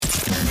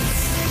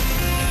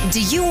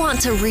Do you want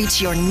to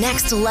reach your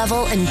next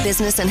level in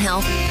business and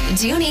health?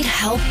 Do you need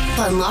help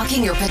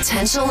unlocking your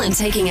potential and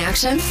taking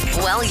action?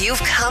 Well, you've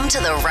come to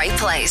the right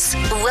place.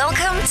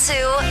 Welcome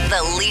to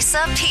The Lisa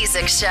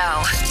Pezik Show,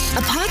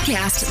 a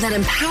podcast that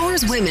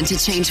empowers women to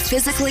change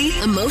physically,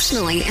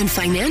 emotionally, and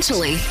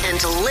financially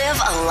and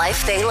live a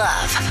life they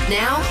love.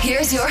 Now,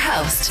 here's your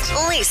host,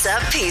 Lisa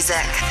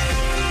Pezik.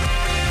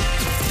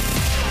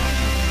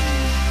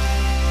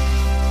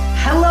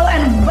 Hello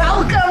and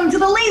welcome to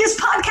the latest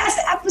podcast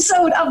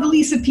episode of the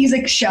Lisa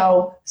Pezik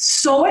Show.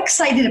 So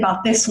excited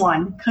about this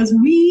one because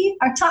we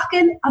are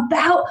talking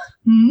about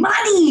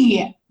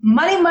money.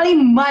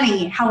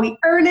 Money. How we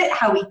earn it,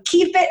 how we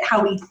keep it,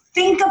 how we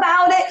think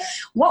about it,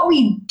 what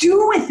we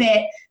do with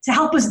it to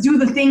help us do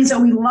the things that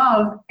we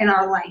love in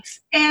our life.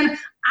 And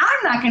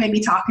I'm not going to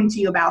be talking to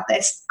you about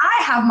this.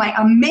 I have my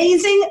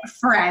amazing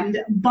friend,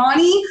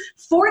 Bonnie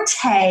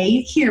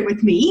Forte, here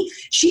with me.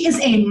 She is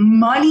a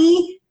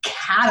money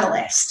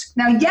catalyst.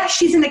 Now, yes,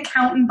 she's an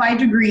accountant by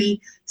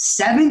degree,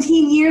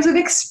 17 years of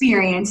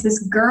experience. This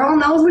girl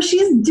knows what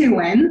she's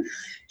doing.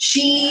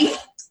 She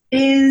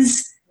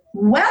is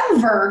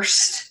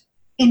well-versed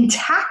in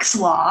tax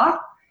law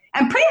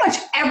and pretty much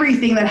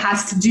everything that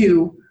has to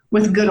do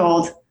with good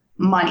old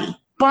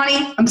money.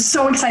 Bonnie, I'm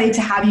so excited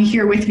to have you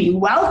here with me.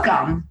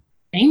 Welcome.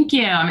 Thank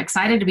you. I'm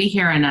excited to be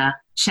here and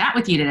chat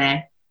with you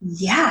today.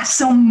 Yeah,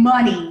 so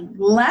money.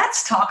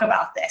 Let's talk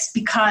about this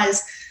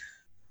because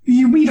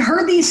we've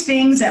heard these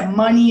things that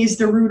money is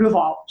the root of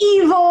all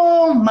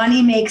evil.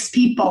 Money makes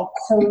people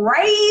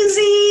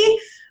crazy,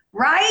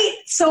 right?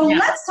 So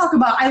Let's talk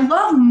about, I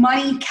love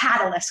money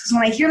catalyst because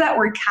when I hear that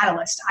word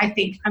catalyst, I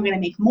think I'm going to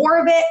make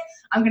more of it.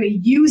 I'm going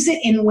to use it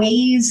in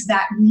ways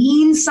that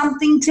mean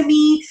something to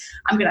me.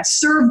 I'm going to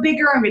serve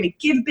bigger. I'm going to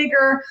give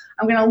bigger.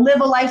 I'm going to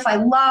live a life I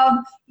love.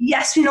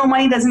 Yes, we know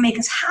money doesn't make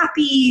us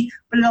happy,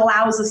 but it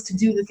allows us to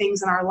do the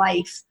things in our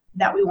life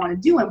that we want to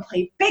do and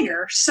play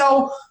bigger.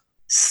 So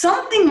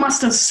something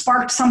must have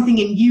sparked something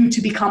in you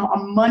to become a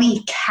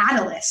money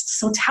catalyst.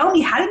 So tell me,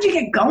 how did you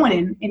get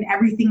going in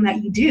everything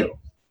that you do?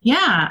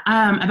 Yeah,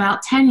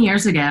 about 10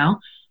 years ago,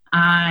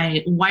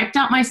 I wiped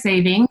out my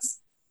savings,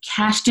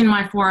 cashed in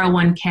my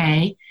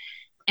 401k,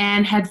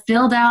 and had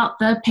filled out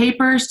the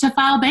papers to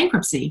file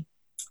bankruptcy.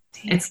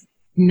 It's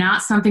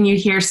not something you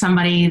hear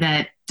somebody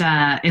that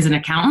is an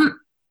accountant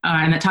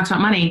and that talks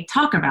about money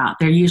talk about.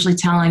 They're usually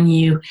telling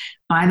you,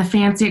 buy the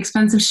fancy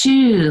expensive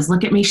shoes,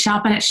 look at me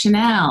shopping at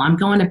Chanel, I'm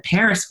going to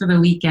Paris for the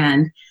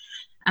weekend.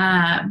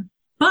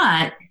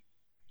 But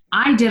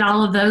I did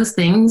all of those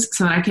things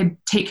so that I could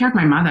take care of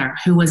my mother,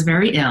 who was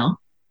very ill.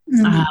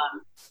 Mm-hmm.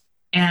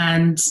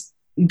 And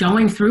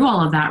going through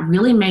all of that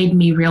really made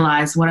me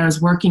realize what I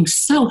was working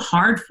so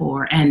hard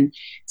for and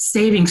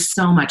saving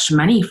so much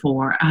money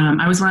for.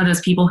 I was one of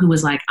those people who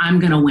was like, I'm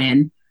going to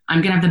win.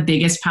 I'm going to have the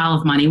biggest pile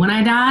of money when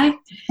I die.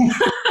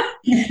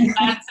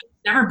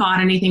 Never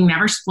bought anything,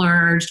 never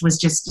splurged, was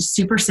just a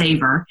super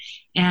saver.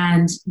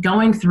 And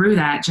going through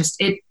that,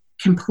 it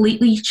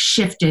completely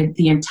shifted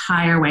the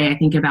entire way I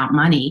think about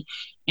money.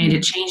 And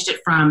it changed it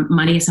from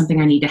money is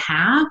something I need to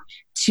have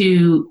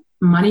to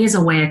money is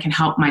a way I can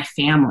help my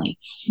family.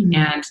 Mm-hmm.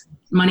 And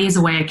money is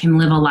a way I can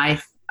live a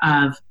life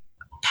of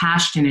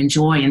passion and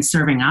joy and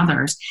serving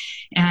others.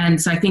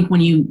 And so I think when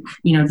you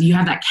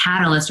have that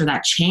catalyst or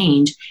that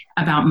change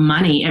about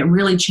money, it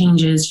really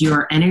changes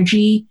your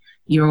energy,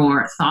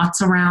 your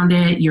thoughts around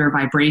it, your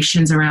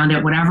vibrations around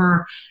it,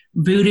 whatever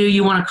voodoo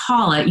you want to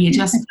call it. You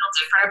just feel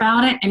different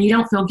about it and you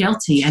don't feel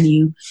guilty and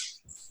you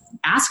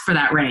ask for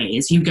that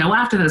raise. You go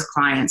after those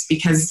clients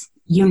because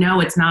you know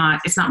it's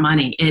not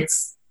money.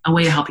 It's a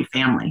way to help your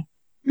family.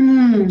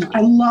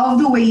 I love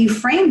the way you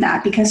frame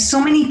that because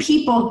so many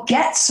people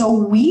get so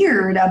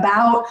weird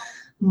about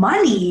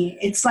money.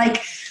 It's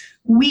like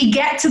we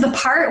get to the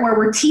part where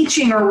we're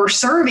teaching or we're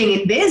serving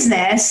in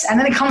business and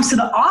then it comes to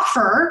the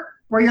offer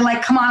where you're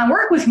like, come on and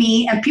work with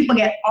me. And people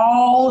get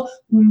all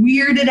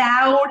weirded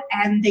out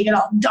and they get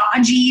all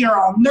dodgy or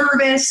all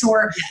nervous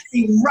or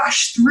they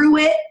rush through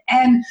it.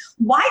 And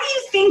why do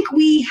you think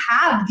we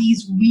have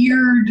these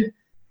weird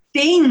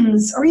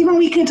things? Or even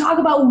we can talk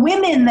about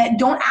women that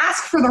don't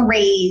ask for the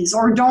raise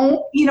or don't,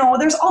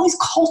 there's all these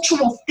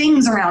cultural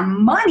things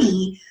around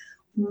money.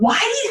 Why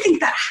do you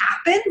think that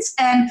happens?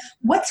 And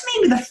what's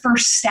maybe the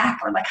first step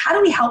or like, how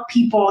do we help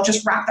people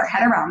just wrap their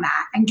head around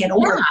that and get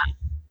over it?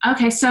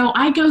 Okay, so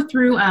I go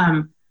through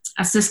a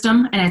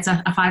system, and it's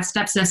a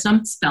 5-step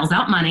system, spells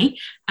out money.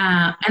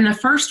 And the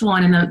first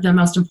one and the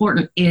most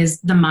important is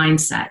the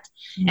mindset.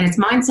 Mm-hmm. And it's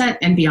mindset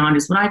and beyond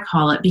is what I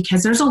call it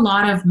because there's a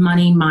lot of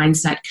money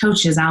mindset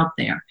coaches out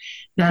there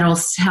that'll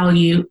tell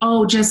you,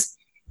 just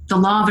the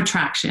law of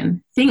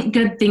attraction. Think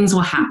good things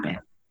will happen.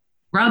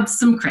 Rub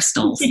some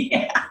crystals.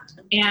 Yeah.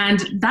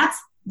 And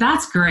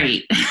that's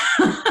great.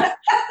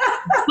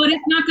 But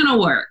it's not going to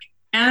work.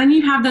 And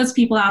you have those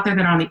people out there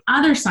that are on the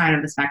other side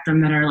of the spectrum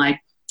that are like,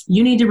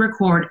 you need to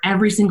record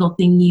every single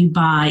thing you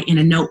buy in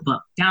a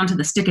notebook, down to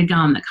the stick of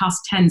gum that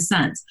costs 10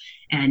 cents.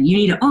 And you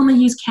need to only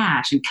use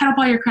cash and cut up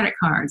all your credit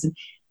cards. And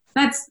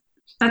that's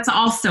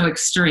also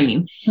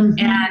extreme. Mm-hmm.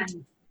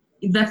 And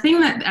the thing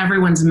that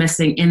everyone's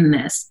missing in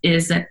this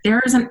is that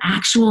there is an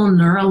actual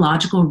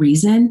neurological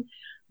reason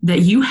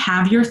that you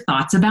have your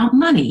thoughts about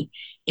money.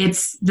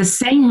 It's the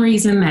same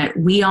reason that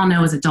we all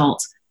know as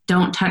adults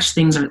don't touch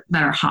things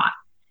that are hot.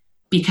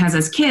 Because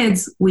as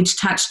kids, we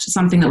touched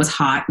something that was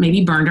hot,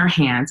 maybe burned our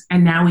hands,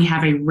 and now we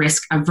have a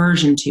risk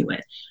aversion to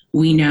it.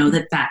 We know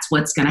that that's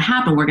what's going to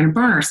happen. We're going to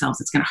burn ourselves.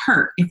 It's going to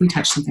hurt if we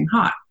touch something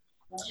hot.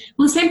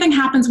 Well, the same thing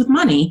happens with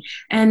money.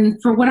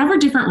 And for whatever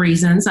different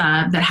reasons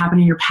that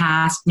happened in your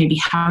past, maybe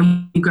how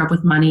you grew up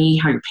with money,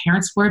 how your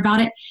parents were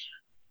about it,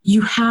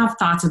 you have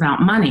thoughts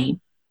about money.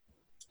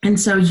 And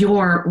so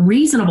your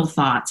reasonable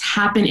thoughts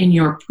happen in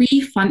your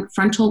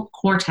prefrontal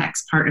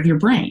cortex part of your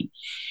brain.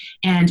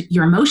 And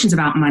your emotions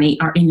about money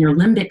are in your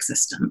limbic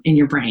system in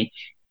your brain.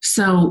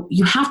 So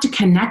you have to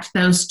connect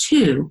those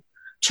two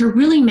to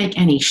really make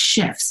any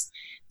shifts,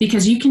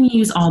 because you can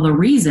use all the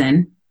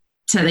reason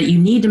that you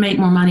need to make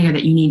more money or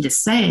that you need to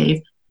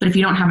save, but if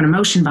you don't have an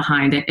emotion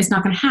behind it, it's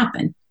not going to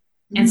happen.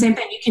 Mm-hmm. And same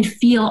thing, you can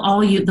feel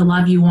the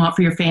love you want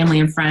for your family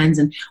and friends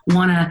and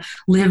want to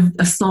live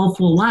a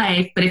soulful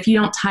life, but if you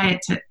don't tie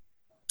it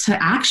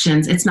to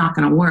actions, it's not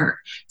going to work.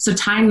 So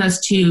tying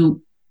those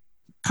two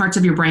parts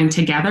of your brain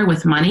together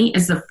with money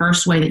is the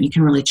first way that you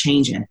can really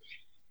change it.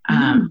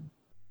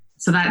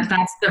 So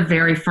that's the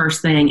very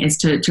first thing, is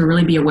to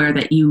really be aware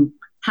that you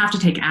have to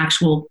take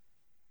actual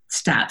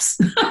steps.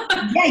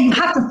 Yeah, you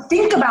have to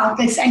think about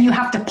this and you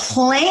have to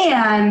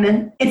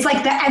plan. It's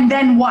like and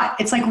then what?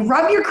 It's like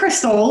rub your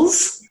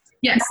crystals.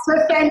 Yes. Not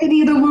to offend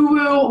any of the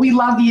woo-woo, we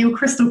love you,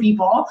 crystal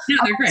people. Yeah,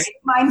 they're great.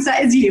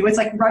 Mindset is you. It's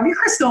like rub your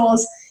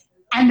crystals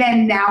and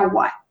then now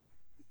what?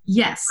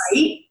 Yes.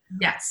 Right?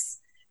 Yes.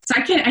 So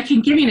I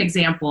can give you an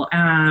example.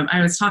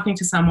 I was talking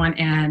to someone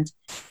and,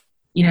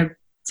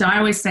 so I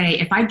always say,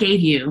 if I gave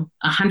you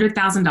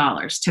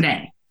 $100,000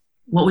 today,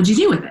 what would you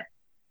do with it?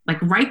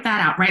 Like write that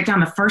out, write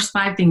down the first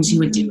 5 things you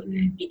would do with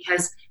it,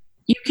 because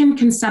you can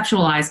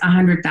conceptualize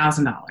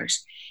 $100,000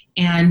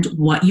 and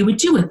what you would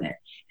do with it.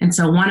 And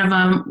so one of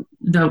them,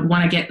 the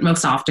one I get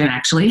most often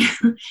actually,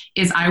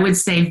 is I would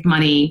save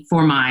money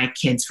for my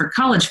kids for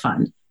college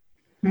fund.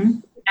 Mm-hmm.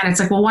 And it's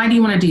like, well, why do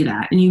you want to do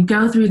that? And you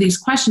go through these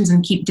questions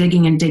and keep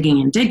digging and digging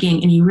and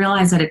digging, and you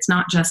realize that it's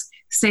not just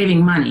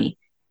saving money.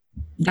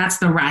 That's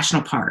the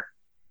rational part,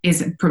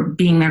 is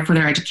being there for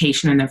their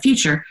education and their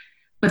future.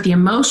 But the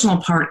emotional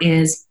part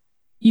is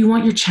you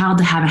want your child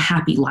to have a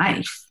happy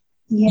life.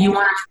 Yeah. You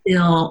want to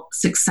feel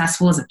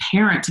successful as a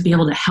parent, to be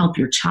able to help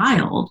your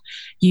child.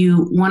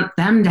 You want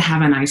them to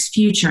have a nice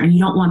future, and you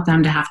don't want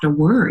them to have to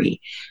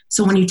worry.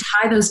 So when you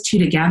tie those two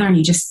together and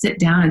you just sit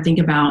down and think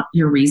about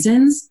your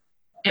reasons,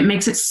 it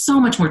makes it so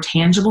much more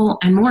tangible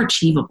and more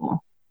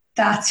achievable.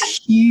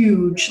 That's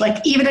huge.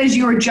 Like, even as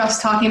you were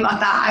just talking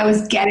about that, I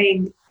was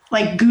getting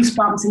like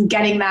goosebumps and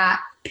getting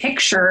that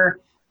picture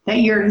that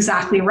you're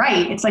exactly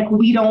right. It's like,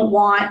 we don't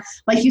want,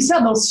 like you said,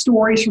 those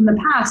stories from the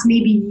past.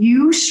 Maybe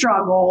you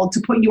struggled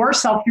to put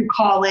yourself through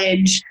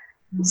college,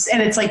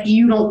 and it's like,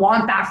 you don't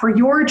want that for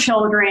your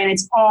children.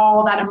 It's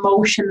all that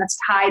emotion that's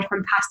tied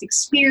from past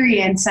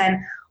experience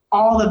and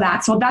all of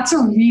that. So that's a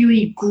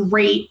really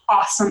great,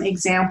 awesome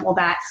example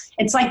that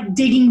it's like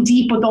digging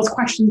deep with those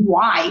questions,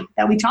 why,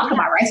 that we talk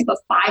about, right? So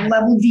the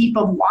 5-level deep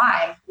of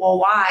why. Well,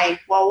 why?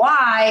 Well,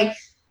 why?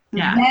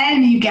 Yeah.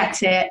 Then you get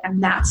to it,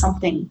 and that's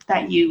something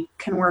that you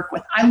can work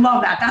with. I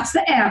love that. That's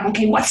the M.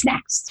 Okay, what's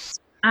next?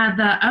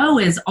 The O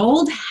is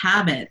old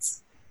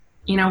habits.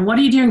 What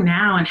are you doing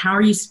now, and how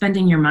are you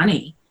spending your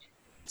money?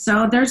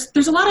 So there's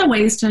a lot of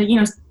ways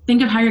to,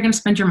 think of how you're going to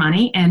spend your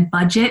money, and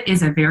budget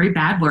is a very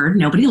bad word.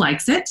 Nobody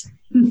likes it.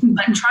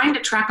 But trying to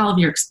track all of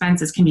your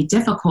expenses can be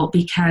difficult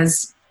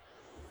because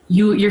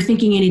you're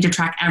thinking you need to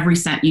track every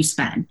cent you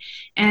spend.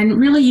 And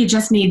really, you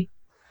just need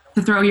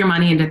to throw your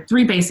money into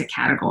 3 basic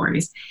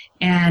categories.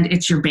 And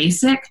it's your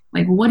basic,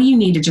 like, what do you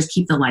need to just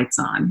keep the lights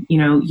on?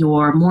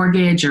 Your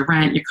mortgage, your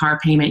rent, your car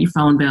payment, your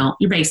phone bill,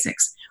 your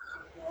basics.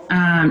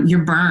 Your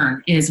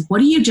burn is, what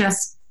do you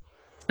just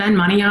spend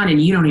money on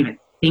and you don't even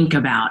think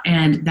about?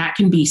 And that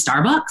can be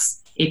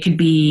Starbucks. It could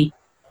be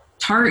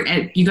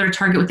Target. You go to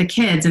Target with the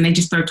kids and they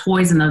just throw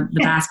toys in the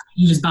basket.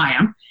 You just buy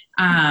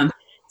them.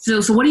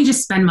 So what do you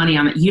just spend money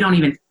on that you don't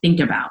even think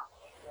about?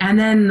 And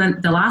then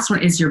the last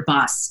one is your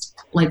bust.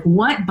 Like,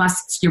 what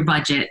busts your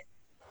budget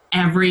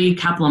every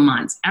couple of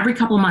months? Every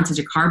couple of months, is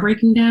your car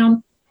breaking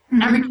down?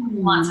 Mm-hmm. Every couple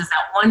of months, is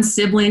that one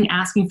sibling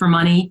asking for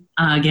money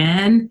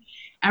again?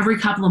 Every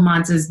couple of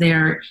months, is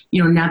there,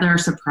 another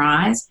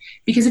surprise?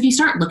 Because if you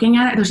start looking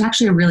at it, there's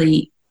actually a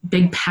really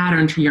big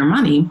pattern to your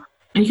money,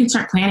 and you can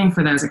start planning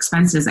for those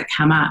expenses that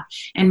come up,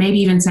 and maybe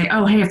even say,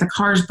 oh, hey, if the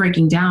car is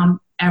breaking down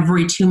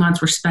every 2 months,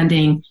 we're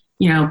spending,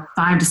 $500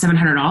 to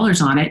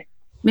 $700 on it.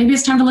 Maybe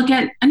it's time to look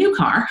at a new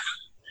car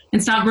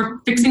and stop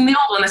fixing the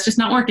old one that's just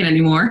not working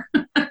anymore.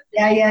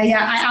 Yeah.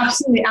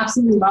 I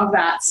absolutely love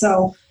that.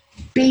 So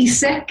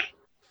basic,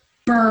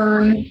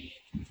 burn,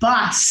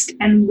 bust,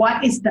 and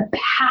what is the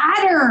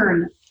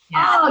pattern?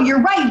 Yeah. Oh,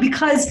 you're right.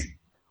 Because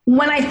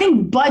when I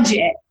think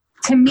budget,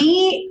 to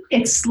me,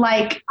 it's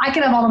like I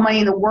can have all the money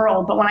in the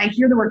world, but when I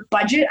hear the word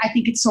budget, I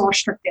think it's so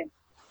restrictive.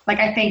 Like,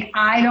 I think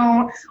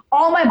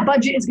all my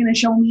budget is going to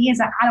show me is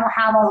that I don't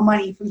have all the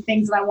money for the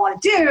things that I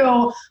want to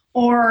do,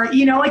 or,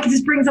 like it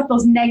just brings up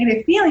those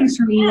negative feelings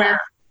for me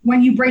where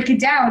when you break it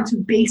down to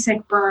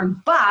basic,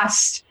 burn,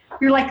 bust,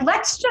 you're like,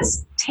 let's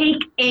just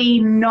take a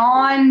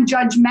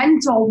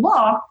non-judgmental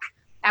look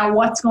at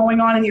what's going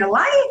on in your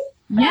life.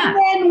 Yeah. And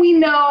then we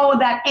know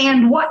that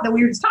that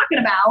we were just talking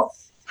about,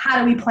 how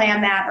do we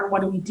plan that or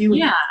what do we do?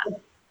 Yeah.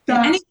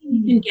 Anything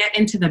you can get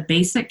into the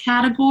basic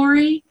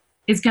category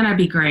is going to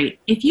be great.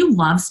 If you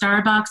love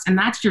Starbucks and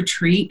that's your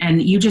treat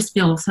and you just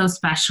feel so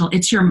special,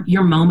 it's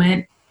your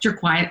moment, it's your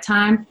quiet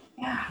time,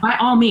 by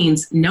all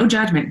means, no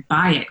judgment,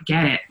 buy it,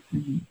 get it.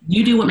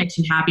 You do what makes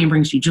you happy and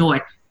brings you joy,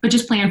 but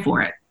just plan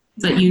for it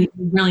so that you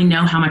really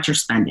know how much you're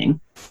spending.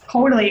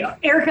 Totally.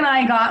 Eric and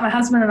my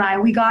husband and I,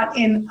 we got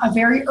in a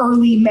very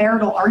early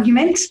marital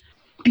argument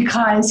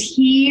because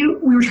we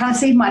were trying to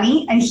save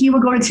money and he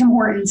would go to Tim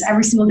Hortons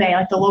every single day,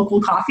 like the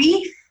local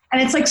coffee.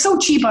 And it's like so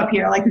cheap up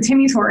here, like the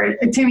Timmy's,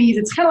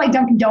 it's kind of like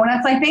Dunkin'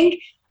 Donuts, I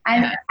think.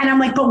 And I'm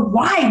like, but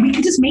why? We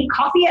could just make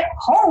coffee at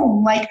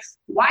home. Like,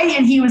 why?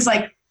 And he was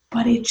like,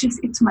 but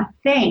it's my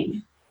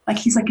thing. Like,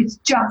 he's like, it's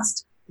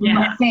just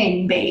my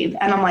thing, babe.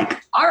 And I'm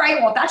like, all right,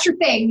 well, if that's your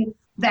thing,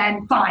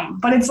 then fine.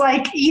 But it's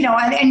like,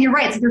 and you're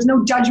right. So there's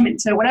no judgment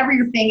to whatever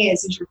your thing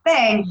is your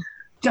thing.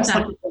 Just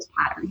look at those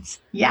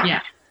patterns. Yeah.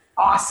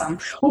 Awesome.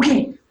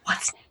 Okay.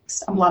 What's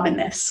next? I'm loving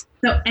this.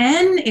 So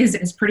N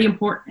is pretty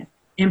important.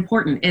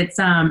 It's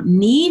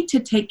need to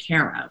take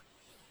care of.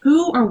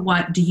 Who or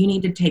what do you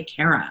need to take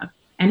care of?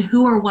 And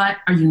who or what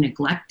are you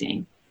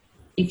neglecting?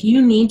 If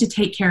you need to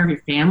take care of your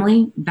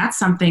family, that's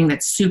something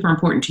that's super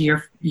important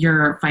to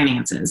your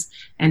finances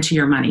and to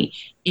your money.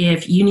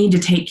 If you need to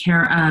take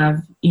care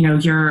of,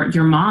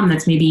 your mom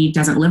that's maybe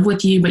doesn't live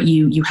with you, but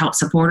you help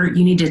support her,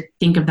 you need to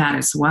think of that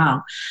as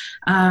well.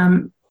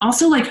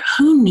 Also, like,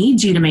 who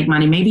needs you to make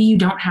money? Maybe you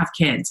don't have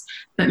kids,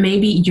 but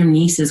maybe your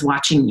niece is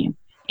watching you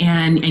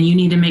and you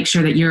need to make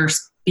sure that you're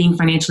being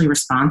financially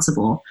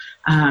responsible.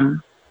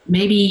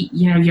 Maybe,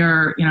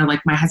 you're, like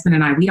my husband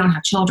and I, we don't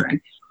have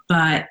children,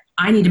 but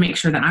I need to make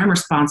sure that I'm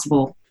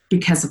responsible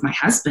because of my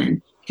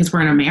husband, because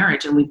we're in a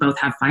marriage and we both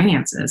have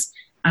finances.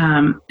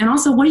 And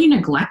also, what are you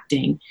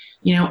neglecting?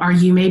 Are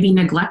you maybe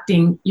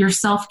neglecting your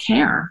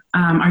self-care?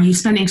 Are you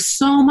spending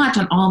so much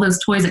on all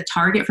those toys at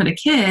Target for the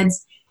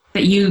kids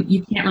that you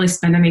can't really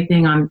spend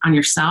anything on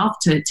yourself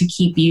to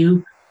keep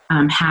you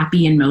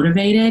happy and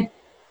motivated?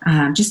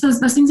 Just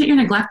those things that you're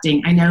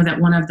neglecting. I know that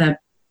one of the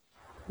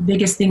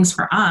biggest things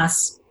for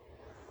us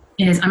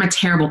is I'm a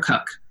terrible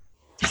cook.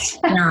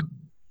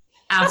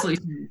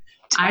 Absolutely.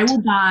 I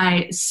will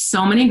buy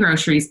so many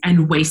groceries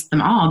and waste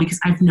them all because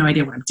I have no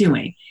idea what I'm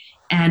doing.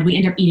 And we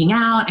end up eating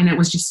out and it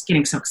was just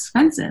getting so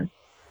expensive.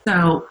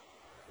 So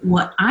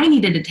what I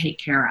needed to take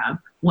care of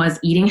was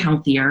eating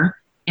healthier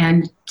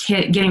and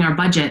getting our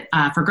budget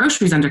for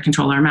groceries under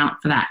control, our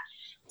amount for that.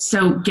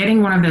 So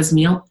getting one of those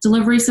meal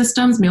delivery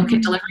systems, meal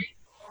kit delivery,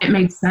 it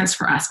made sense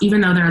for us.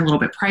 Even though they're a little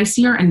bit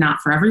pricier and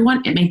not for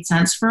everyone, it made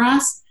sense for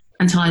us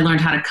until I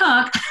learned how to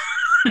cook.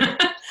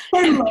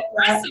 But it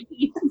was,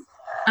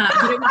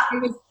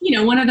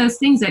 one of those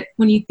things that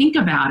when you think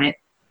about it,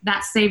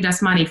 that saved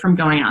us money from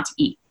going out to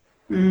eat.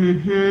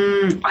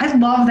 Mm-hmm. I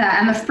love that.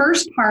 And the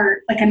first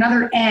part, like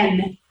another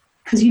N,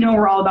 because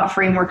we're all about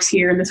frameworks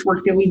here in this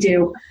work that we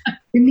do.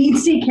 The need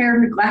to take care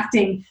of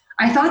neglecting.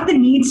 I thought the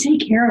need to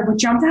take care of, what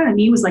jumped out at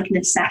me was like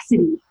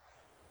necessity,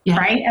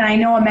 right? And I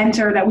know a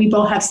mentor that we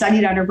both have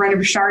studied under, Brenda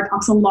Burchard,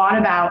 talks a lot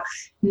about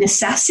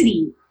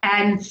necessity.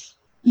 And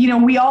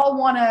we all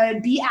want to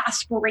be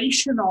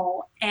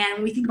aspirational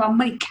and we think about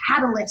Money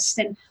Catalyst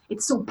and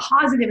it's so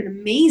positive and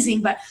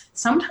amazing, but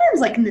sometimes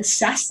like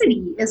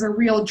necessity is a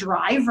real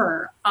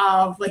driver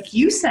of, like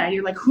you said,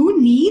 you're like,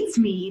 who needs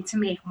me to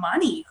make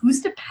money?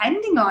 Who's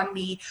depending on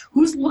me?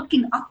 Who's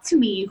looking up to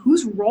me?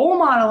 Who's role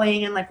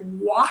modeling and like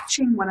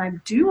watching what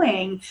I'm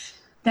doing?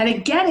 That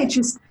again, it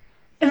just,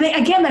 and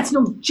again, that's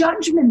no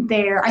judgment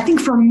there. I think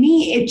for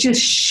me, it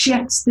just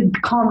shifts the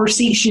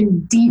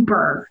conversation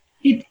deeper.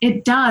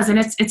 It does. And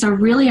it's a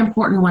really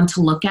important one to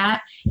look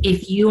at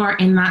if you are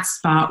in that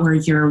spot where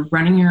you're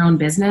running your own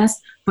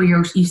business, but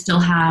you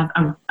still have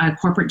a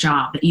corporate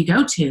job that you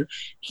go to,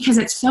 because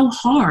it's so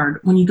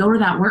hard when you go to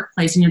that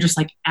workplace and you're just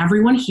like,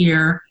 everyone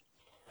here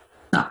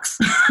sucks.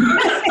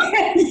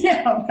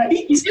 Yeah,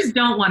 right? You just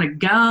don't want to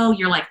go.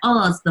 You're like,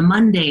 oh, it's the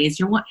Mondays.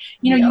 You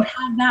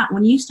have that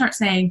when you start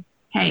saying,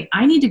 hey,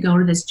 I need to go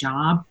to this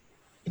job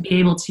to be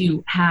able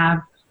to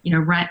have,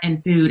 rent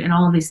and food and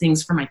all of these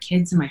things for my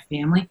kids and my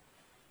family.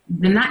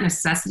 Then that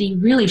necessity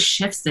really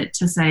shifts it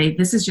to say,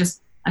 this is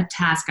just a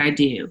task I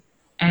do.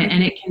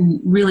 And it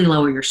can really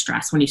lower your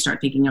stress when you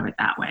start thinking of it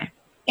that way.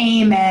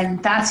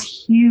 Amen. That's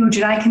huge.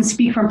 And I can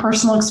speak from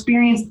personal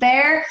experience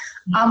there.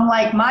 I'm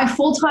like, my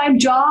full-time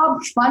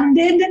job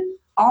funded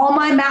all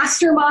my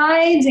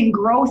masterminds and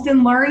growth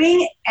and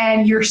learning.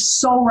 And you're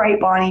so right,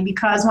 Bonnie,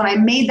 because when I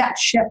made that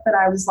shift that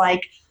I was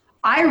like,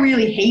 I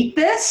really hate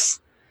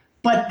this,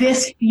 but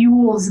this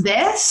fuels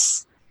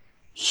this,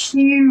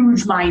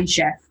 huge mind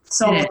shift.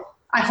 So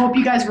I hope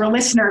you guys were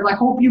listeners. I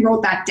hope you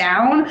wrote that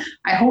down.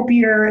 I hope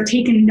you're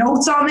taking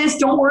notes on this.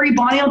 Don't worry,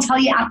 Bonnie will tell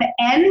you at the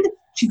end.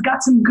 She's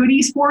got some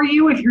goodies for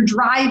you. If you're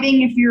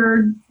driving, if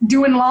you're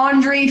doing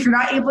laundry, if you're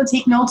not able to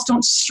take notes,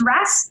 don't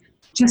stress.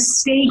 Just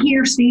stay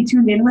here, stay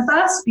tuned in with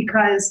us,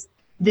 because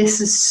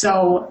this is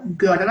so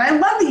good. And I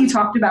love that you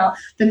talked about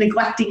the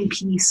neglecting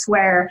piece,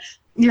 where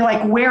you're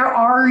like, where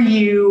are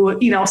you,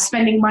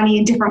 spending money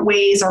in different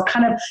ways, or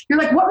kind of, you're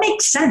like, what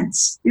makes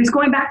sense? You're just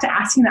going back to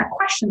asking that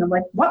question of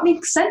like, what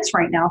makes sense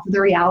right now for the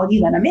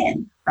reality that I'm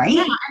in, right?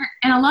 Yeah,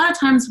 and a lot of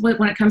times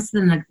when it comes to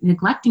the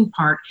neglecting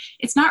part,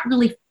 it's not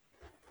really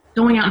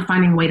going out and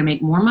finding a way to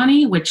make more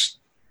money, which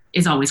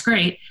is always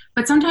great,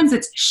 but sometimes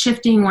it's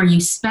shifting where you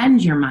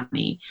spend your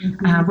money.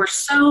 Mm-hmm. We're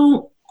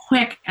so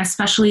quick,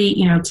 especially,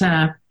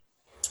 to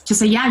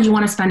say, yeah, you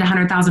want to spend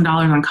 $100,000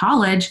 on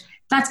college.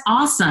 That's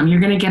awesome. You're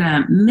going to get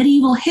a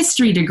medieval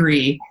history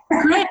degree.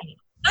 Great.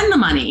 Spend the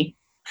money.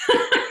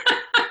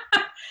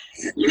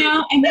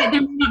 And there may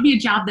not be a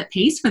job that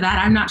pays for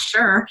that. I'm not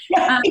sure.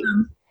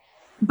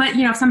 But,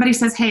 if somebody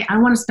says, hey, I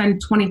want to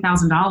spend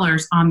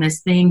 $20,000 on this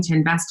thing to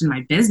invest in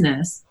my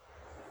business,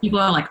 people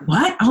are like,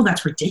 what? Oh,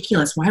 that's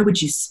ridiculous. Why would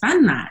you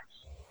spend that?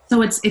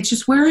 So it's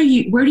just, where do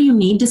you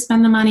need to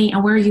spend the money,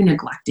 and where are you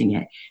neglecting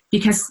it?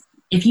 Because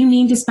if you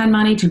need to spend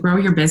money to grow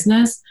your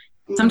business,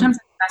 sometimes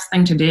it's the best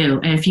thing to do.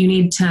 If you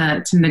need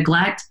to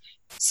neglect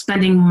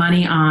spending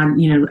money on,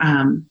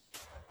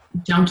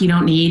 junk you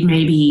don't need,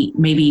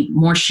 maybe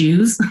more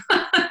shoes.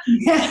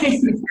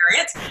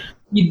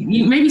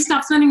 You maybe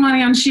stop spending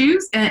money on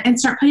shoes and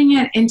start putting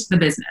it into the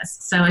business.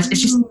 So it's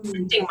just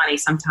spending money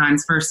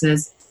sometimes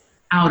versus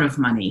out of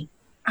money.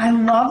 I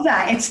love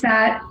that. It's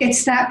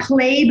that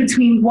play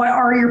between what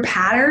are your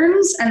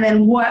patterns and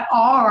then what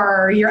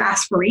are your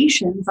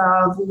aspirations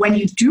of when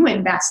you do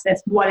invest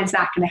this, what is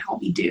that going to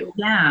help you do?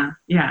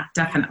 Yeah,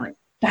 definitely.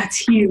 That's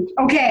huge.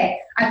 Okay.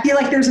 I feel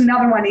like there's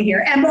another one in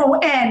here.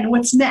 MON,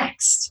 what's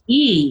next?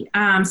 E.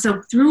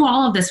 So through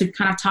all of this, we've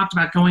kind of talked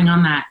about going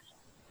on that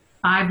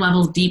 5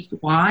 levels deep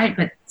why,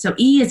 but so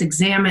E is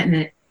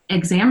examine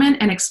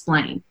and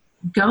explain.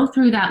 Go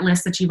through that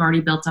list that you've already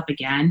built up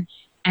again,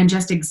 and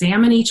just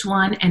examine each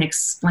one and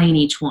explain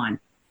each one.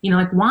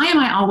 Like, why am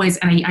I always,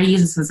 and I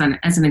use this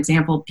as an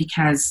example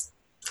because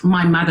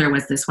my mother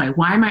was this way.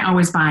 Why am I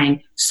always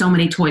buying so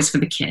many toys for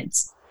the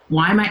kids?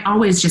 Why am I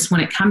always just,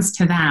 when it comes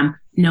to them,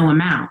 no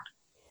amount?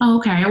 Oh,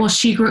 okay, well,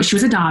 she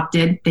was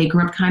adopted. They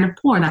grew up kind of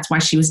poor. That's why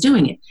she was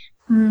doing it.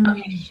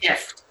 Okay,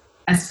 shift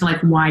as to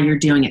like why you're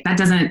doing it. That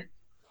doesn't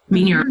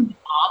mean you're a mom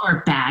or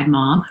a bad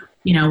mom.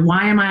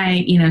 Why am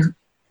I,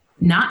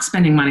 not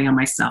spending money on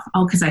myself?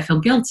 Oh, because I feel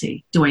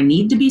guilty. Do I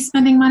need to be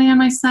spending money on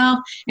myself?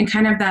 And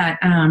kind of that,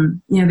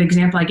 the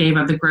example I gave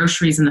of the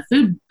groceries and the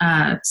food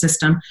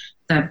system,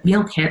 the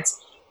meal kits,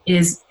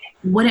 is,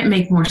 would it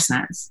make more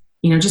sense?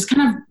 Just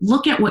kind of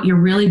look at what you're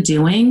really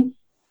doing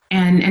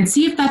and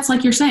see if that's,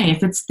 like you're saying,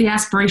 if it's the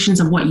aspirations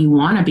of what you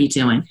want to be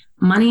doing.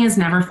 Money is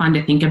never fun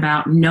to think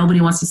about.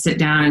 Nobody wants to sit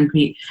down and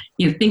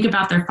think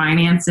about their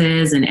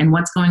finances and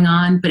what's going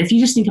on. But if you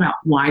just think about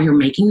why you're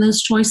making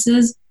those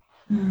choices,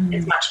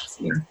 it's much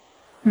easier.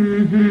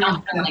 Mm-hmm. You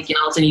don't feel any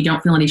guilt and you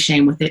don't feel any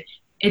shame with it.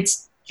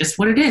 It's just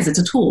what it is. It's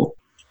a tool.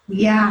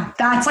 Yeah,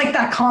 that's like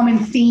that common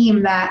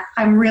theme that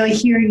I'm really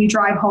hearing you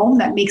drive home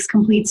that makes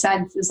complete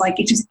sense. Is like,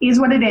 it just is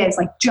what it is.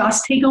 Like,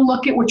 just take a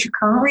look at what your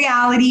current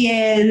reality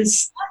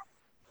is.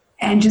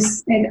 And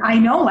I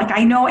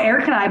know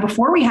Eric and I,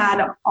 before we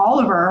had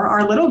Oliver,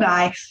 our little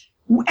guy,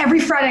 every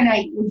Friday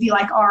night would be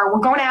like, we're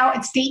going out,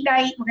 it's date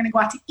night, we're going to go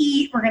out to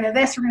eat, we're going to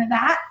this, we're going to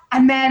that.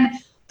 And then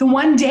the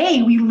one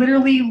day we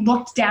literally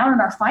looked down at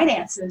our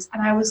finances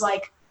and I was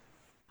like,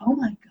 oh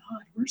my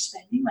God, we're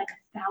spending like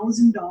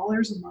 $1,000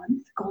 a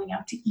month going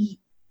out to eat.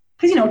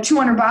 Because,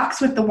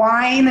 $200 with the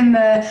wine and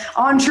the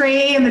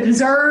entree and the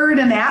dessert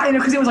and that,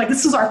 because it was like,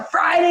 this was our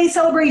Friday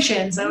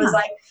celebration. So it was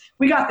like,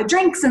 we got the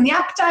drinks and the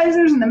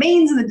appetizers and the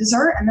mains and the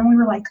dessert. And then we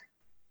were like,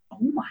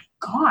 oh my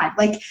God,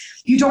 like,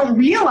 you don't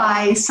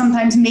realize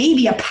sometimes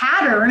maybe a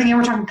pattern. Again,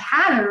 we're talking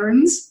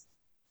patterns.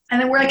 And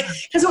then we're like,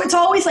 because it's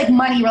always like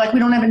money. We're like, we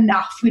don't have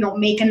enough. We don't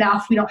make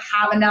enough. We don't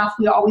have enough.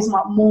 We always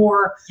want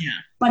more. Yeah.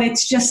 But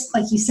it's just,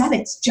 like you said,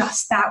 it's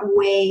just that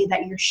way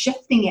that you're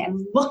shifting it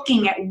and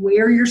looking at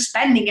where you're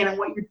spending it and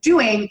what you're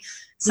doing.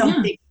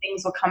 Some big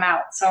things will come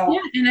out. So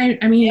yeah, and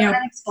I mean,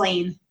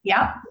 explain.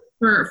 Yeah.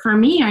 For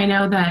me, I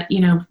know that,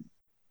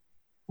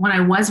 when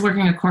I was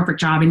working a corporate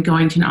job and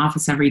going to an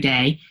office every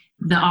day,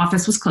 the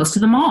office was close to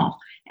the mall.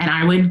 And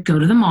I would go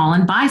to the mall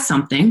and buy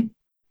something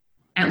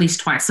at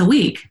least twice a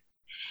week.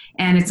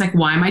 And it's like,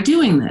 why am I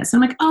doing this?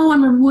 I'm like, oh,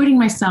 I'm rewarding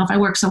myself. I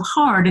work so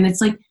hard. And it's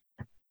like,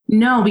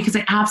 no, because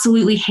I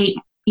absolutely hate,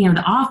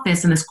 the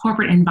office and this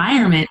corporate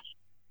environment,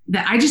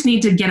 that I just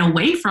need to get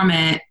away from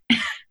it.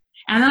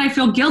 And then I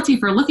feel guilty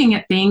for looking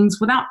at things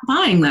without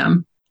buying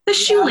them. The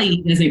shoe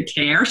lady doesn't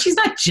care. She's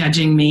not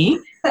judging me.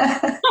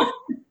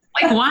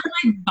 Like, why am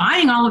I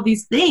buying all of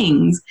these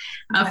things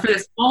for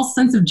this false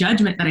sense of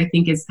judgment that I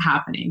think is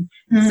happening?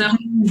 Mm-hmm. So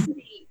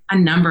a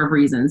number of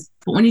reasons.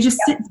 But when you just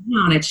sit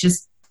down, it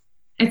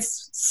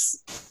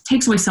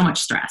takes away so much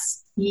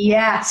stress.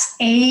 Yes.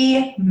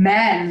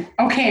 Amen.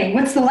 Okay.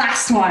 What's the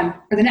last one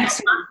or the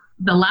next one?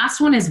 The last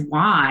one is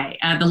Y,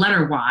 the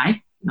letter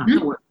Y, not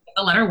the word,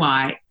 the letter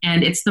Y.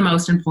 And it's the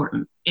most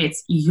important.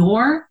 It's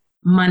your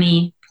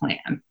money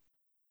plan.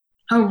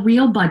 A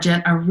real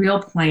budget, a real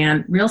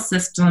plan, real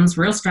systems,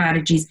 real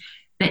strategies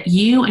that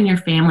you and your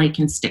family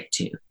can stick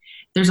to.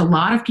 There's a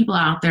lot of people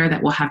out there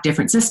that will have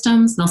different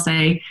systems. They'll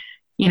say,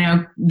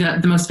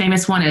 the most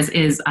famous one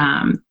is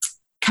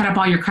cut up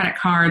all your credit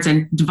cards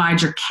and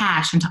divide your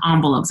cash into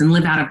envelopes and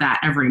live out of that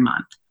every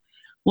month.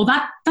 Well,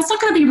 that's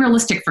not going to be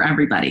realistic for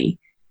everybody.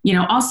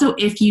 Also,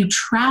 if you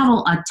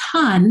travel a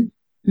ton,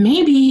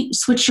 maybe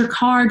switch your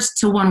cards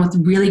to one with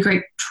really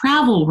great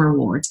travel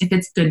rewards if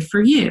it's good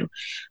for you.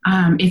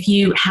 If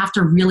you have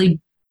to really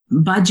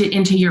budget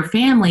into your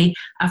family,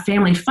 a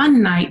family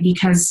fun night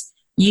because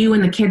you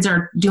and the kids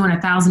are doing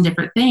 1,000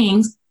 different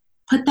things,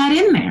 put that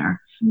in there.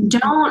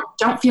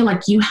 Don't feel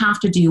like you have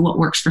to do what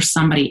works for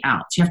somebody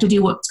else. You have to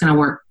do what's going to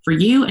work for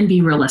you and be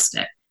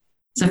realistic.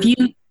 So if you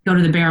go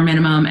to the bare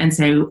minimum and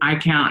say, I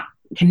can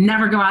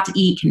never go out to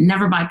eat, can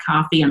never buy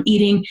coffee, I'm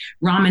eating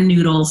ramen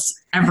noodles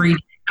every day.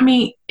 I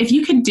mean, if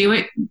you can do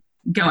it,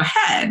 go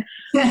ahead.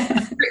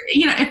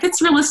 If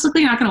it's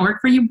realistically not going to work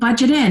for you,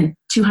 budget in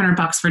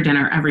 $200 for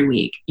dinner every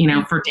week,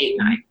 for date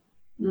night.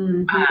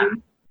 Mm-hmm.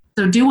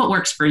 So do what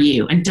works for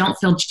you and don't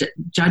feel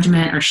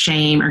judgment or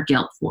shame or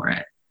guilt for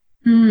it.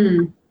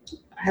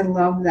 I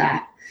love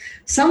that.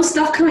 Some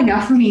stuff coming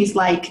up for me is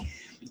like,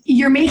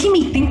 you're making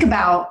me think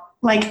about,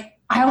 like,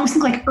 I almost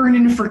think like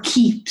earning for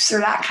keeps or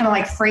that kind of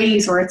like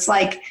phrase where it's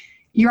like,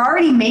 you're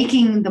already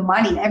making the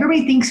money.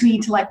 Everybody thinks we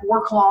need to like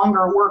work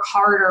longer, work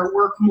harder,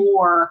 work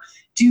more,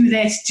 do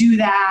this, do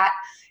that,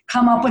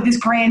 come up with this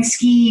grand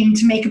scheme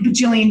to make $1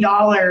 bajillion.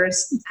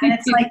 And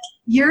it's like,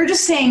 you're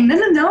just saying,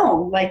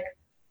 no, like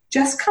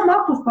just come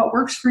up with what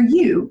works for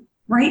you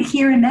right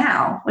here and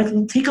now.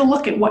 Like take a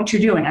look at what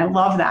you're doing. I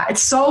love that.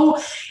 It's so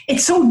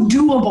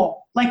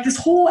doable. Like this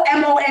whole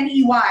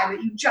MONEY that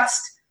you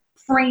just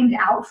framed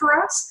out for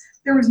us.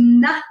 There was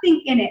nothing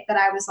in it that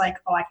I was like,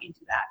 oh, I can't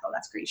do that. Oh,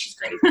 that's great. She's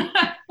great.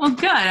 Well,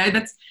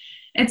 good.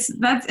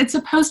 It's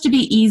supposed to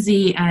be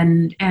easy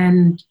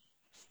and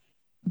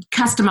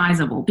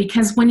customizable,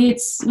 because when you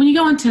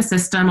go into a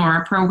system or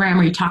a program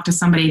where you talk to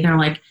somebody,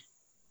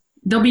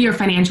 they'll be your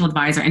financial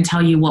advisor and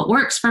tell you what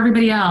works for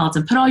everybody else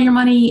and put all your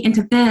money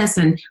into this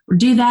and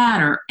do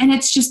that, and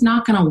it's just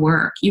not going to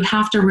work. You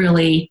have to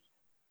really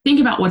think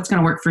about what's going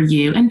to work for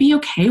you and be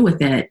okay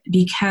with it,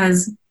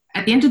 because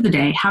at the end of the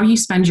day, how you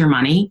spend your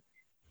money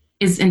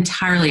is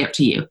entirely up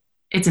to you.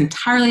 It's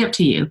entirely up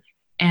to you.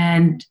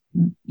 And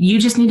you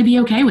just need to be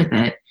okay with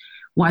it.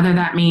 Whether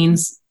that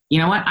means,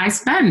 I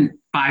spend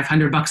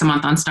 $500 a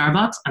month on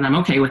Starbucks and I'm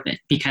okay with it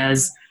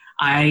because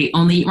I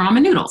only eat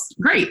ramen noodles.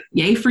 Great.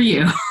 Yay for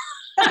you.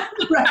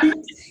 Right.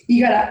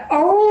 You got to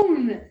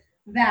own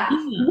that.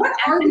 Yeah. What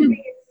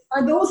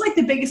are those like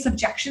the biggest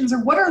objections,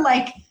 or what are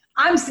like,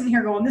 I'm sitting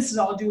here going, this is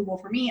all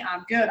doable for me.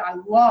 I'm good. I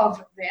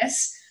love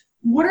this.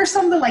 What are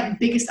some of the like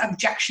biggest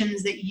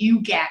objections that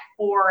you get?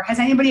 Or has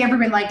anybody ever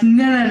been like,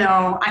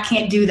 no, I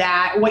can't do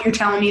that. What you're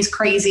telling me is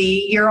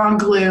crazy. You're on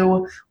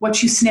glue.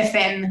 What you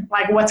sniffing?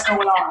 Like what's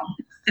going on?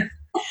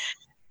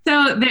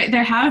 So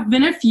there have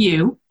been a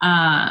few,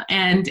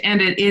 and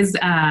it is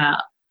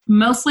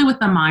mostly with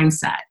the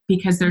mindset,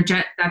 because there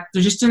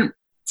just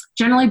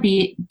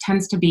generally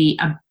tends to be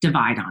a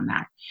divide on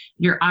that.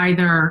 You're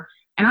either,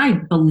 and I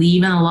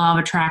believe in the law of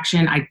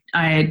attraction.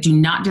 I do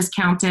not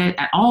discount it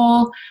at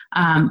all.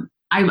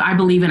 I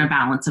believe in a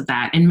balance of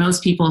that. And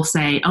most people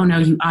say, oh no,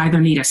 you either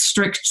need a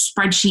strict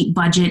spreadsheet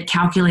budget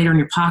calculator in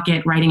your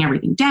pocket, writing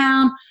everything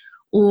down,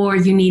 or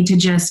you need to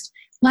just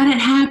let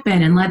it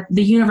happen and let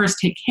the universe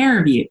take care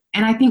of you.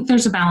 And I think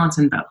there's a balance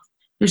in both.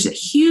 There's a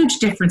huge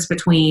difference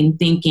between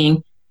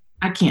thinking,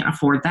 I can't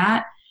afford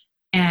that,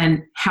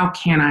 and how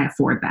can I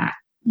afford that?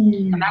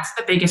 And that's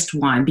the biggest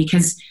one,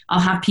 because I'll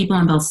have people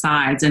on both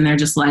sides and they're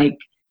just like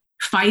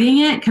fighting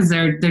it because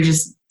they're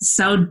just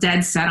so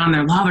dead set on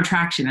their law of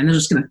attraction and they're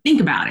just going to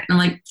think about it. And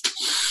I'm like,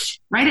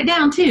 write it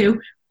down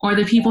too. Or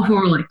the people who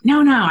are like,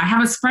 no, I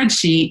have a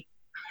spreadsheet.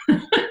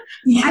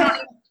 Yeah.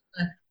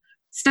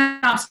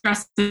 Stop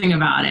stressing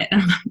about it.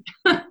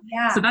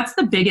 Yeah. So that's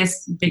the big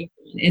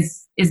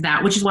is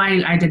that, which is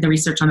why I did the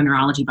research on the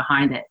neurology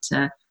behind it,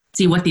 to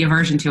see what the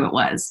aversion to it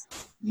was.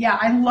 Yeah,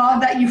 I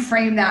love that you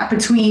frame that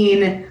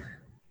between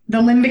the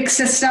limbic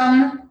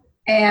system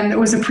and it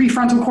was a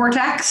prefrontal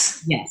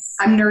cortex. Yes.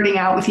 I'm nerding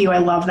out with you. I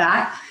love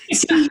that.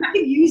 So you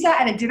can use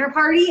that at a dinner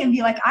party and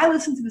be like, I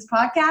listened to this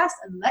podcast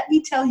and let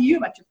me tell you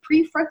about your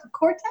prefrontal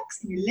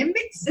cortex and your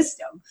limbic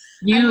system.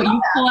 You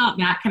pull out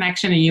that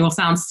connection and you will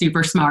sound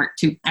super smart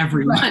to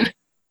everyone. Right.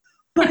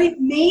 But it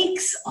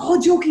makes,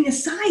 all joking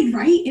aside,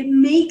 right? It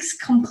makes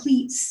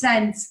complete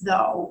sense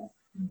though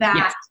that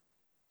yes.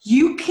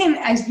 You can,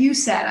 as you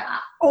said,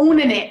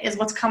 owning it is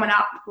what's coming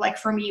up. Like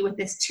for me with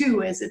this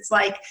too, is it's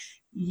like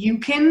you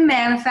can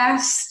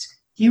manifest,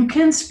 you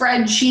can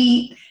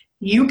spreadsheet,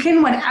 you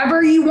can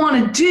whatever you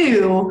want to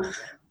do,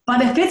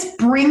 but if it's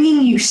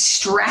bringing you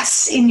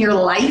stress in your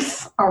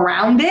life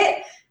around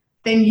it,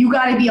 then you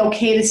got to be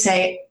okay to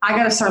say, I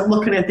got to start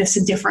looking at this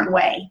a different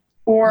way.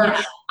 Or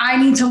I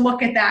need to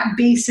look at that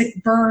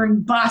basic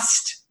burn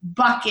bust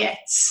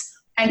buckets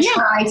and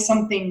try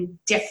something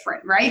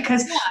different, right?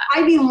 Because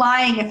I'd be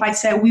lying if I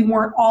said we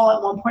weren't all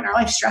at one point in our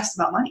life stressed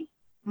about money.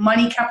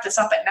 Money kept us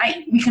up at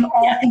night. We can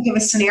all think of a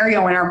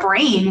scenario in our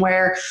brain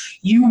where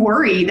you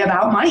worried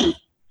about money.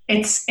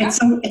 It's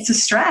a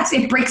stress.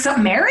 It breaks up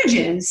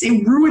marriages.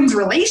 It ruins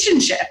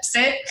relationships.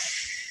 It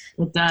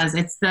does.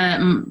 It's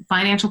the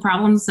financial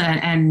problems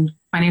and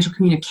financial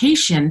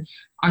communication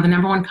are the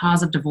number one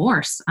cause of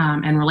divorce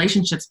and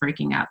relationships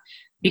breaking up,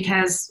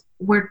 because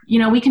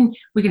we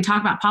can talk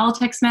about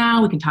politics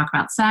now, we can talk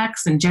about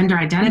sex and gender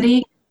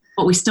identity,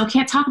 but we still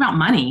can't talk about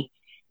money.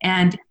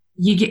 And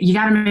you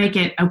got to make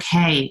it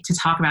okay to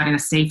talk about in a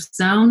safe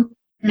zone,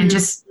 and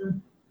just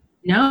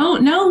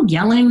no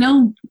yelling,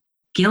 no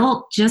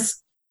guilt,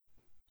 just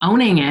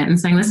owning it and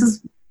saying, this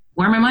is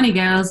where my money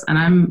goes, and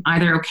I'm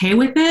either okay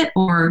with it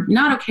or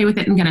not okay with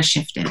it and going to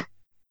shift it.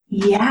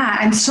 Yeah,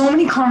 and so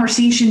many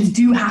conversations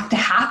do have to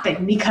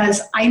happen,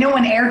 because I know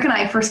when Eric and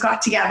I first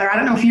got together, I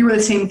don't know if you were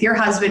the same with your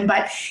husband,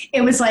 but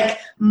it was like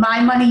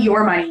my money,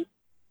 your money.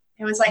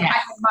 It was like I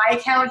had my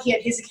account, he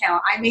had his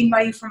account. I made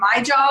money from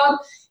my job,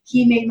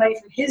 he made money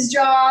from his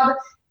job,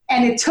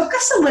 and it took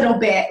us a little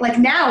bit. Like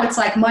now it's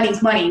like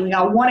money's money. We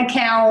got one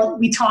account,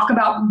 we talk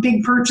about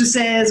big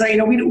purchases,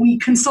 or we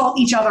consult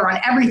each other on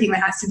everything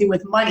that has to do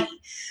with money.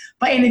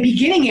 But in the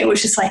beginning, it was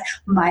just like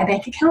my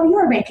bank account,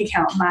 your bank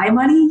account, my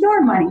money,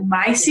 your money,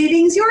 my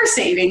savings, your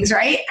savings,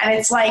 right? And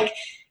it's like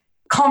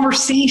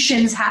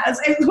conversations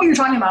it's what you're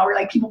talking about, where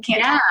like people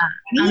can't talk about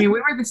money. I mean,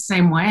 we were the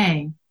same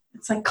way.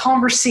 It's like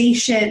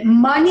conversation.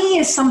 Money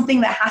is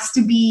something that has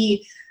to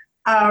be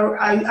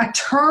a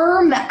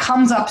term that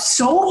comes up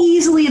so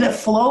easily, that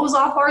flows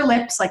off our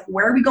lips, like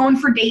where are we going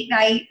for date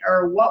night,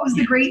 or what was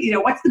the great,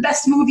 what's the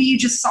best movie you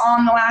just saw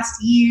in the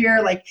last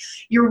year. Like,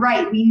 you're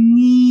right, we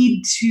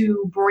need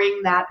to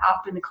bring that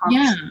up in the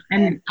conversation.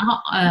 And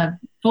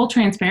full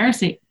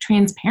transparency,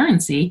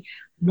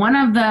 one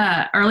of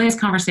the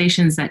earliest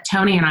conversations that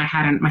Tony and I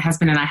had, and my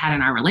husband and I had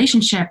in our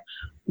relationship,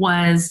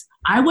 was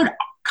I would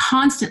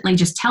constantly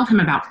just tell him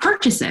about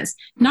purchases,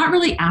 not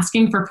really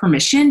asking for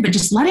permission, but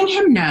just letting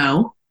him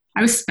know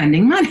I was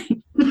spending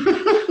money.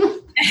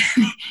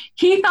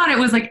 He thought it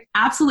was like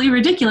absolutely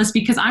ridiculous,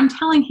 because I'm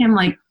telling him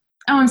like,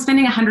 oh, I'm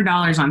spending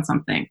 $100 on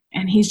something.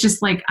 And he's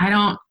just like, I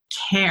don't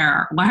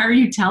care. Why are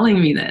you telling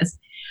me this?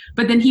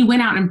 But then he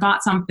went out and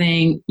bought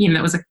something,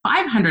 that was like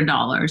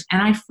 $500,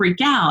 and I freak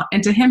out.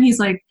 And to him, he's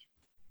like,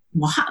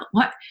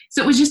 what?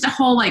 So it was just a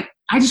whole, like,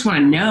 I just want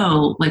to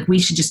know, like, we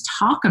should just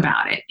talk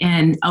about it,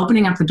 and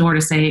opening up the door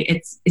to say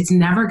it's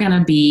never going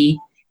to be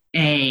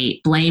a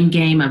blame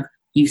game of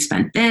you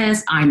spent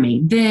this, I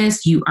made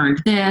this, you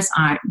earned this,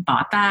 I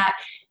bought that.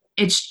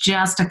 It's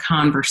just a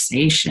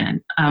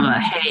conversation of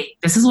hey,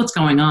 this is what's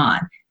going on.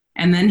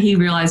 And then he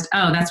realized,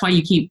 oh, that's why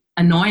you keep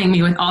annoying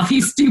me with all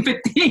these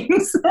stupid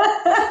things.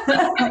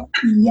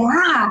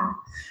 Yeah,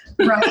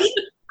 right?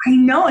 I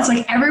know. It's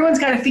like everyone's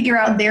got to figure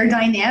out their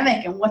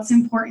dynamic and what's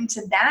important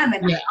to them,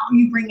 and how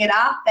you bring it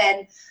up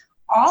and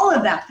all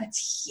of that.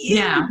 That's huge.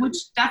 Yeah,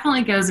 which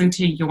definitely goes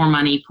into your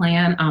money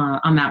plan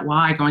on that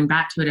why. Going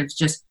back to it, it's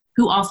just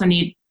who also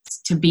needs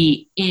to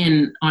be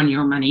in on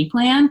your money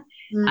plan.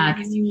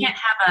 Because you can't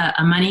have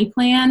a money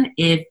plan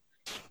if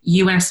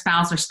you and a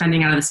spouse are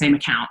spending out of the same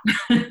account.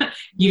 It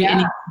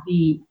needs to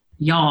be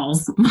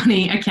y'all's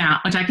money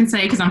account, which I can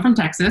say because I'm from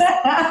Texas.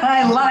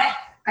 I love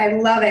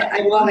it.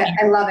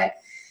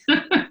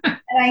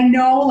 And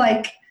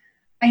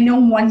I know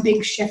one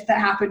big shift that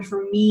happened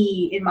for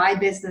me in my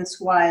business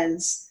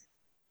was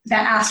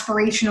that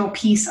aspirational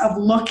piece of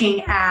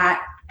looking at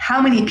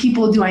how many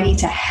people do I need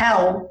to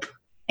help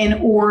in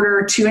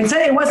order to, and so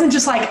it wasn't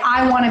just like,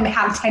 I want to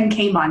have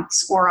 10K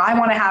months, or I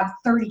want to have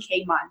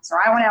 30K months, or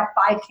I want to have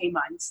 5K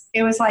months.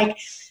 It was like,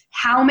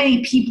 how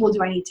many people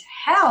do I need to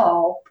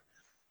help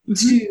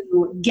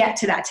to get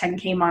to that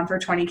 10K month or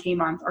 20K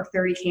month or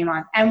 30K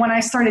month? And when I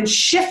started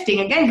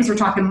shifting, again, because we're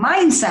talking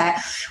mindset,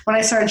 when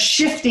I started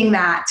shifting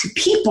that to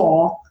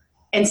people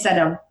instead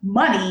of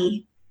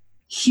money,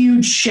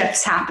 huge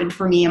shifts happened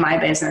for me in my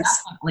business.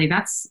 Definitely.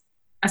 That's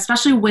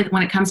especially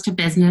when it comes to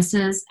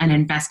businesses and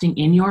investing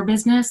in your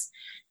business.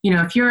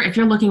 If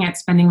you're looking at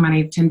spending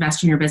money to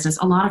invest in your business,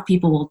 a lot of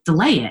people will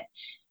delay it.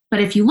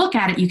 But if you look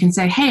at it, you can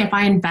say, hey, if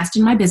I invest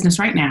in my business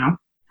right now,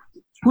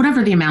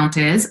 whatever the amount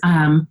is,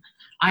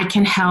 I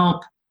can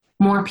help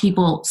more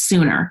people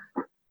sooner.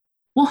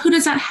 Well, who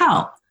does that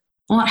help?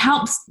 Well, it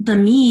helps the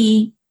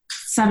me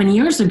 7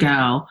 years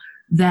ago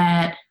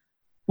that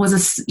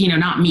was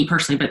not me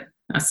personally, but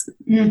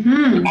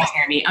an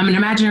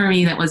imaginary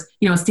me that was,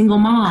 a single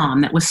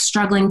mom that was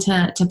struggling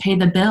to pay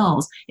the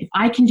bills. If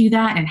I can do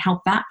that and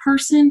help that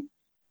person,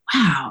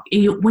 wow.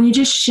 When you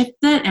just shift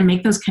it and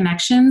make those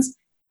connections,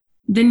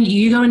 then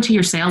you go into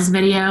your sales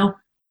video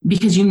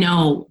because you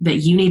know that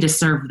you need to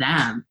serve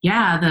them.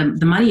 Yeah,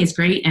 the money is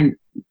great, and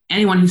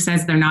anyone who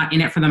says they're not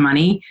in it for the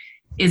money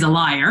is a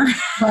liar.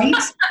 Right?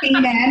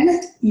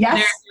 Amen. Yes.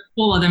 They're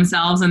full of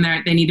themselves and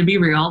they need to be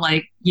real.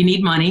 Like, you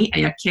need money.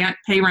 You can't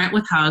pay rent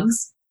with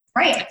hugs.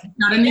 Right.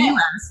 Not in the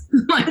U.S.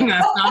 Like,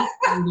 that's not.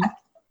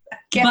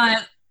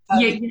 But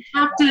you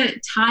have to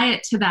tie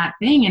it to that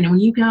thing. And when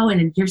you go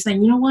and you're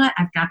saying, you know what,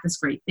 I've got this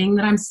great thing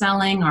that I'm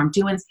selling, or I'm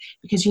doing this,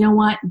 because you know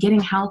what, getting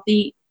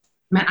healthy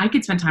meant I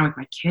could spend time with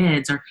my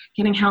kids, or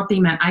getting healthy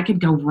meant I could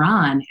go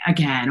run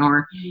again,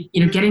 or,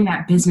 getting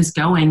that business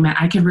going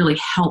meant I could really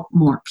help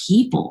more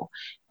people.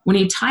 When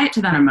you tie it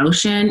to that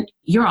emotion,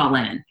 you're all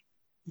in.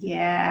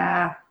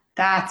 Yeah,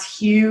 that's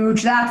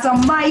huge. That's a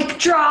mic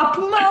drop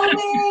moment.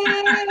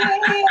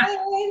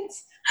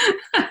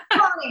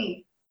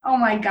 Funny. Oh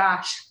my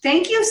gosh.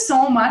 Thank you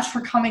so much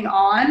for coming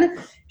on,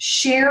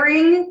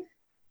 sharing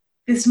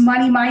this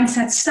money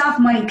mindset stuff,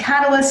 money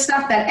catalyst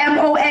stuff, that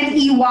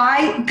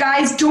MONEY.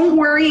 Guys, don't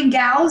worry, and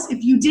gals,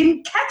 if you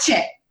didn't catch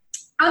it,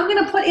 I'm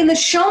going to put in the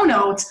show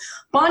notes.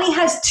 Bonnie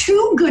has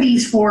 2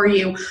 goodies for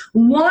you.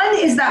 One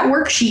is that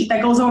worksheet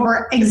that goes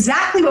over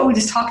exactly what we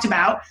just talked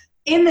about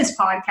in this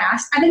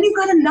podcast. And then you've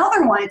got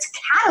another one. It's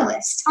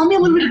Catalyst. Tell me a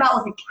little bit about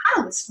what the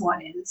Catalyst one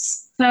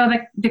is. So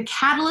the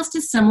Catalyst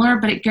is similar,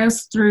 but it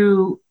goes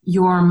through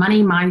your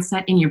money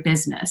mindset in your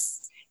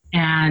business.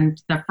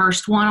 And the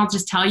first one, I'll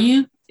just tell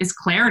you, is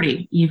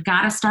clarity. You've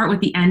got to start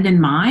with the end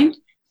in mind,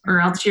 or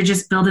else you're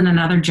just building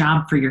another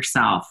job for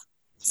yourself.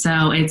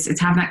 So it's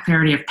having that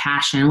clarity of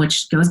passion,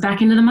 which goes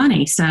back into the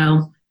money.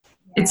 So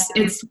it's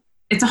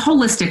a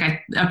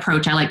holistic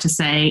approach, I like to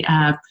say,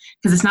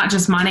 because it's not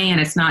just money and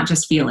it's not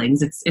just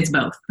feelings. It's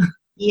both.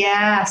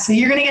 Yeah, so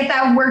you're going to get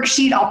that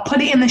worksheet. I'll put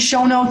it in the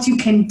show notes. You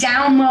can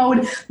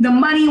download the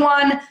money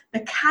one, the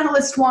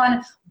Catalyst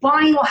one.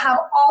 Bonnie will have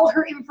all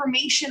her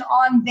information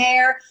on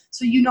there,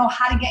 so you know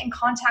how to get in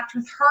contact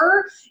with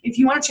her if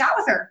you want to chat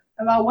with her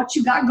about what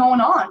you got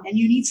going on and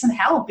you need some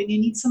help and you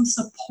need some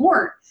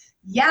support.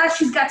 Yeah,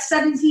 she's got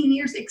 17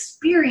 years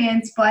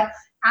experience, but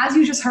as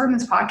you just heard in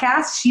this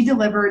podcast, she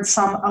delivered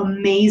some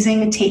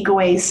amazing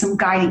takeaways, some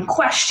guiding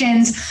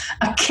questions,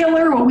 a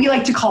killer, what we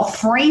like to call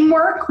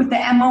framework with the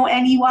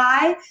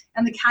MONEY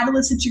and the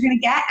catalyst that you're going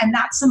to get. And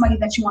that's somebody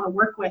that you want to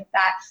work with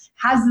that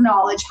has the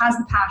knowledge, has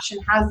the passion,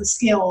 has the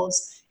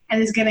skills,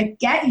 and is going to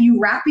get you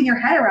wrapping your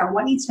head around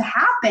what needs to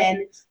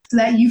happen so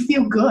that you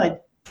feel good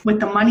with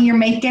the money you're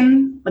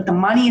making, with the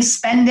money you're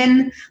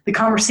spending, the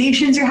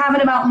conversations you're having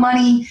about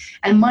money.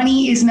 And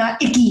money is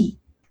not icky.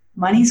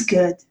 Money's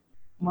good.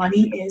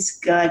 Money is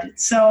good.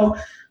 So,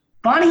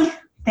 Bonnie,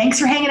 thanks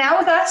for hanging out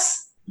with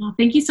us. Well,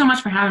 thank you so much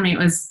for having me. It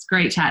was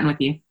great chatting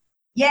with you.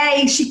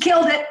 Yay, she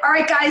killed it. All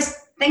right,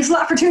 guys, thanks a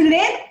lot for tuning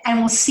in, and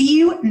we'll see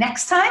you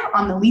next time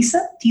on The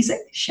Lisa Pisak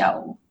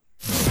Show.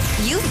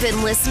 You've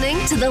been listening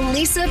to The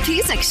Lisa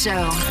Pisak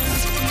Show.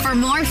 For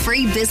more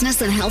free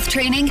business and health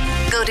training,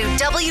 go to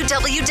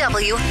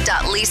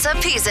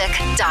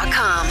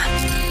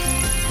www.lisapisak.com.